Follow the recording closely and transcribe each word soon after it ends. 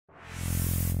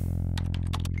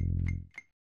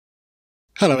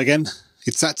Hello again.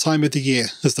 It's that time of the year.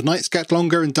 As the nights get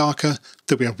longer and darker,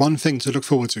 that we have one thing to look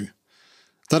forward to.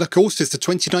 That, of course, is the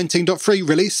 2019.3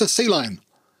 release of CLion.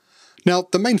 Now,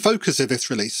 the main focus of this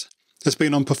release has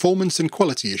been on performance and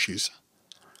quality issues.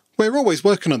 We're always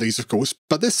working on these, of course,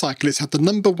 but this cycle it's had the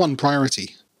 #1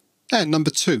 priority. And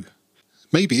 #2.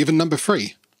 Maybe even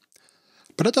 #3.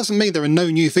 But that doesn't mean there are no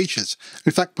new features.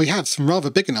 In fact, we have some rather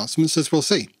big announcements, as we'll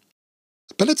see.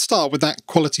 But let's start with that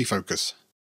quality focus.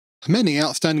 Many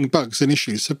outstanding bugs and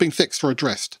issues have been fixed or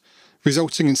addressed,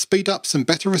 resulting in speed-ups and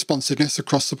better responsiveness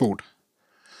across the board.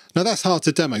 Now that's hard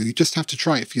to demo, you just have to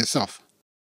try it for yourself.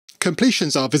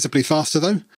 Completions are visibly faster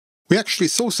though. We actually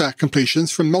source our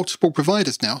completions from multiple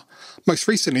providers now, most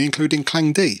recently including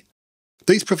Clangd.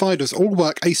 These providers all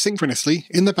work asynchronously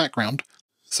in the background,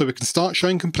 so we can start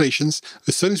showing completions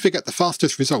as soon as we get the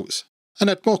fastest results, and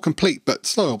add more complete but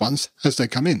slower ones as they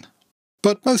come in.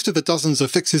 But most of the dozens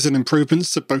of fixes and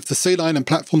improvements that both the CLion and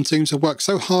platform teams have worked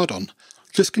so hard on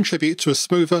just contribute to a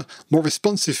smoother, more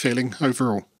responsive feeling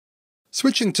overall.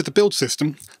 Switching to the build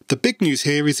system, the big news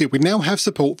here is that we now have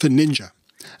support for Ninja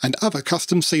and other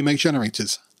custom CMake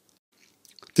generators.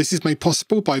 This is made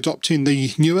possible by adopting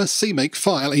the newer CMake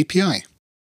file API.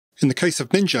 In the case of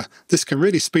Ninja, this can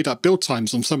really speed up build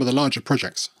times on some of the larger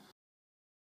projects.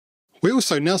 We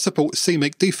also now support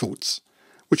CMake Defaults,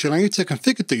 which allow you to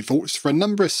configure defaults for a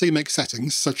number of CMake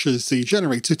settings such as the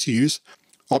generator to use,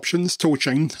 options,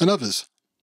 toolchain, and others.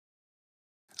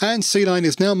 And CLion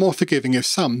is now more forgiving if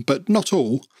some, but not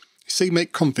all,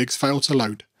 CMake configs fail to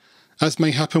load, as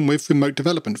may happen with remote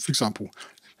development, for example,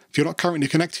 if you're not currently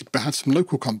connected but have some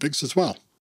local configs as well.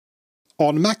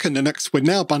 On Mac and Linux, we're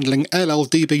now bundling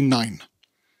LLDB 9,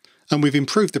 and we've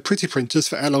improved the pretty printers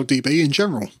for LLDB in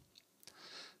general.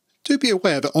 Do be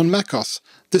aware that on macOS,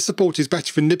 this support is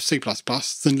better in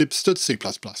libc++ than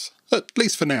libstud++, at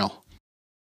least for now.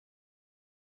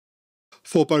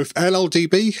 For both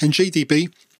LLDB and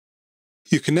GDB,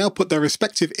 you can now put their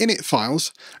respective init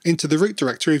files into the root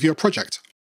directory of your project,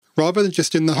 rather than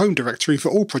just in the home directory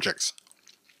for all projects.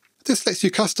 This lets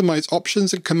you customize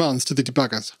options and commands to the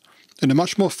debuggers in a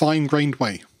much more fine-grained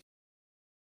way.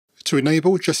 To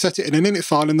enable, just set it in an init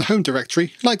file in the home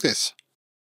directory, like this.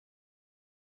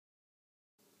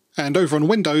 And over on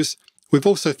Windows, we've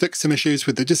also fixed some issues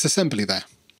with the disassembly there.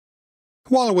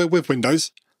 While we're with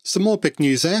Windows, some more big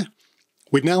news there.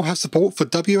 We now have support for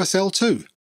WSL2.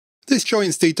 This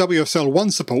joins the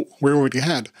WSL1 support we already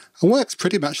had, and works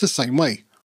pretty much the same way.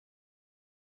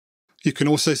 You can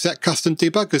also set custom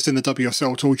debuggers in the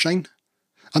WSL toolchain,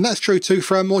 and that's true too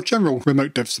for our more general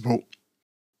remote dev support.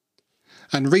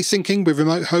 And resyncing with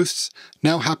remote hosts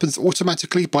now happens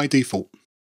automatically by default.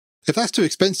 If that's too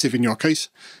expensive in your case,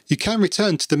 you can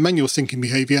return to the manual syncing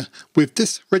behaviour with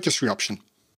this registry option.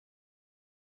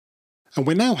 And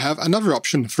we now have another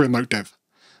option for remote dev,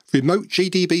 Remote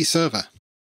GDB Server.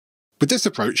 With this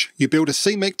approach, you build a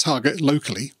CMake target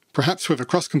locally, perhaps with a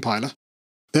cross-compiler,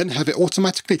 then have it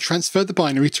automatically transfer the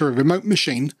binary to a remote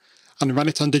machine and run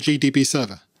it under GDB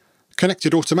Server,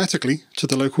 connected automatically to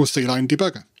the local CLion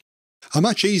debugger. A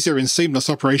much easier and seamless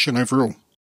operation overall.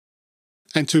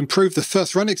 And to improve the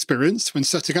first run experience when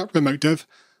setting up remote dev,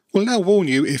 we'll now warn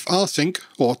you if rsync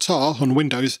or tar on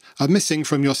Windows are missing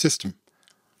from your system,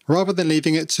 rather than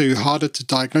leaving it to harder to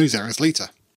diagnose errors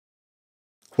later.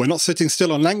 We're not sitting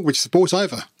still on language support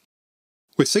either.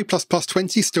 With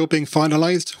C++20 still being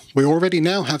finalised, we already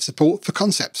now have support for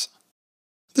concepts.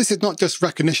 This is not just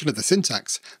recognition of the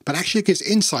syntax, but actually gives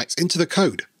insights into the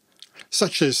code,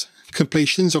 such as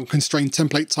completions on constrained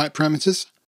template type parameters,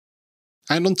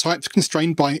 and on types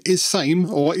constrained by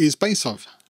isSame or isBaseOf,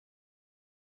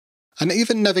 and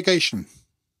even navigation,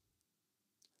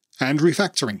 and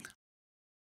refactoring.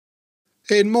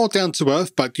 In more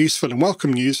down-to-earth but useful and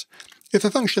welcome news, if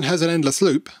a function has an endless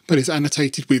loop but is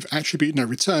annotated with attribute no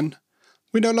return,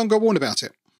 we no longer warn about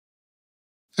it.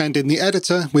 And in the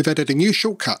editor, we've added a new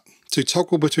shortcut to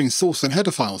toggle between source and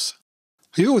header files.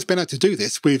 You've always been able to do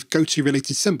this with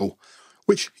goToRelated symbol,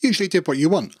 which usually did what you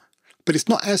want, but it's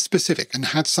not as specific and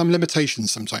had some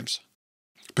limitations sometimes.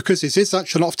 Because this is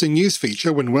such an often used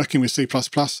feature when working with C++,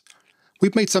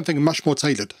 we've made something much more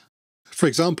tailored. For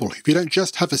example, if you don't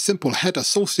just have a simple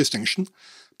header-source distinction,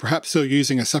 perhaps you're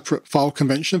using a separate file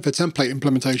convention for template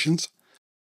implementations,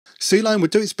 CLion would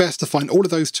do its best to find all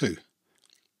of those too,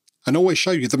 and always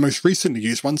show you the most recently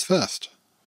used ones first.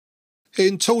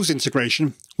 In tools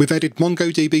integration, we've added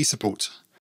MongoDB support,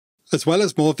 as well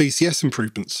as more VCS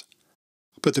improvements.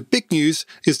 But the big news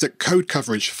is that code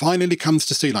coverage finally comes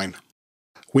to CLion.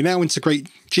 We now integrate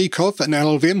gcov and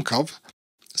llvm-cov,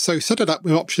 so set it up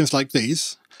with options like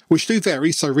these, which do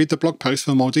vary, so read the blog post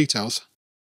for more details,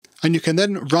 and you can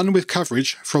then run with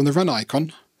coverage from the run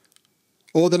icon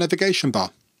or the navigation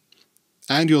bar.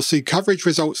 And you'll see coverage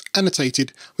results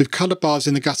annotated with coloured bars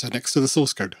in the gutter next to the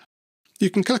source code. You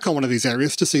can click on one of these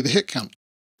areas to see the hit count.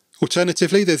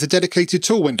 Alternatively, there's a dedicated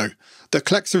tool window that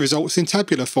collects the results in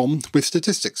tabular form with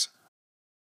statistics.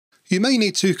 You may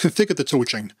need to configure the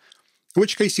toolchain, in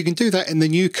which case you can do that in the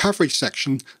new coverage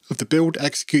section of the Build,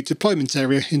 Execute, Deployment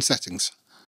area in Settings.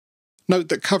 Note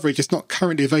that coverage is not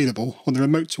currently available on the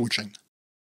remote toolchain.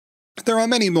 There are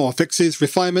many more fixes,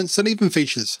 refinements, and even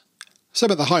features.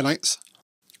 Some of the highlights: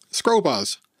 scroll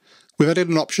bars. We've added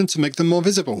an option to make them more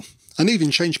visible, and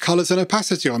even change colours and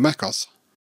opacity on macOS.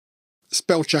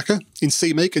 Spell checker in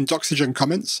CMake and Doxygen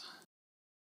comments.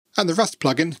 And the Rust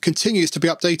plugin continues to be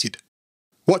updated.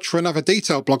 Watch for another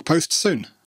detailed blog post soon.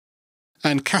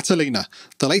 And Catalina,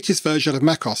 the latest version of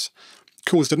macOS,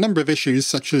 caused a number of issues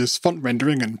such as font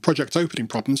rendering and project opening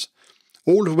problems,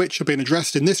 all of which have been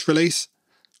addressed in this release,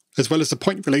 as well as the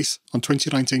point release on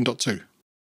 2019.2.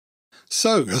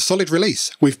 So, a solid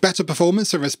release, with better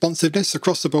performance and responsiveness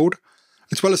across the board,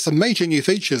 as well as some major new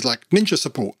features like Ninja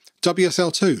support,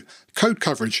 WSL2, code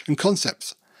coverage and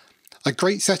concepts. A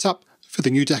great setup for the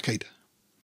new decade.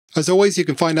 As always, you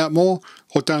can find out more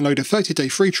or download a 30-day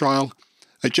free trial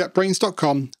at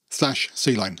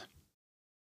jetbrains.com/CLion.